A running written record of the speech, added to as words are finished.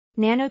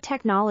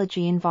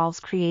Nanotechnology involves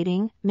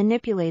creating,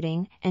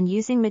 manipulating, and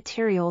using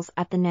materials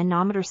at the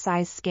nanometer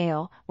size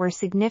scale, where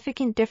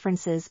significant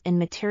differences in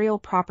material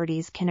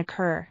properties can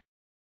occur.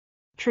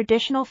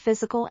 Traditional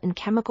physical and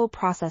chemical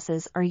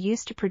processes are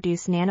used to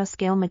produce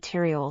nanoscale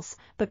materials,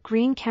 but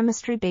green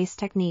chemistry-based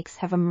techniques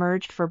have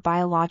emerged for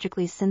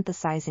biologically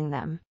synthesizing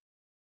them.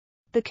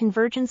 The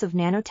convergence of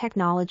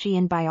nanotechnology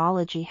and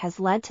biology has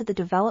led to the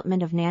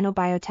development of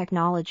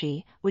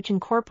nanobiotechnology, which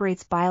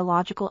incorporates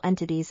biological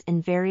entities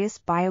in various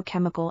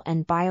biochemical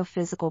and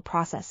biophysical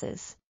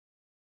processes.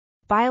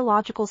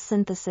 Biological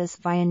synthesis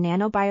via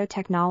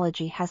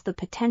nanobiotechnology has the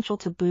potential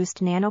to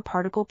boost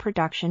nanoparticle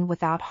production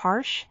without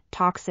harsh,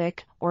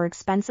 toxic, or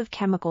expensive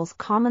chemicals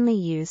commonly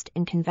used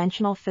in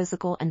conventional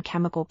physical and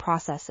chemical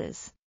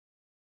processes.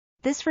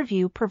 This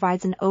review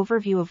provides an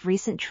overview of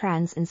recent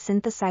trends in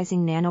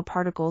synthesizing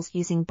nanoparticles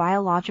using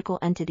biological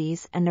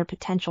entities and their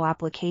potential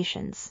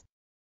applications.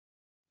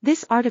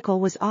 This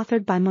article was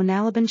authored by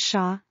Monaliben,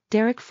 Shah,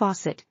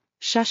 Fawcett,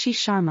 Shashi,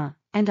 Sharma,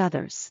 and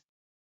others.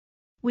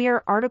 We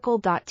are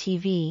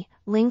RTCLTV,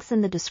 links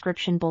in the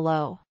description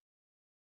below.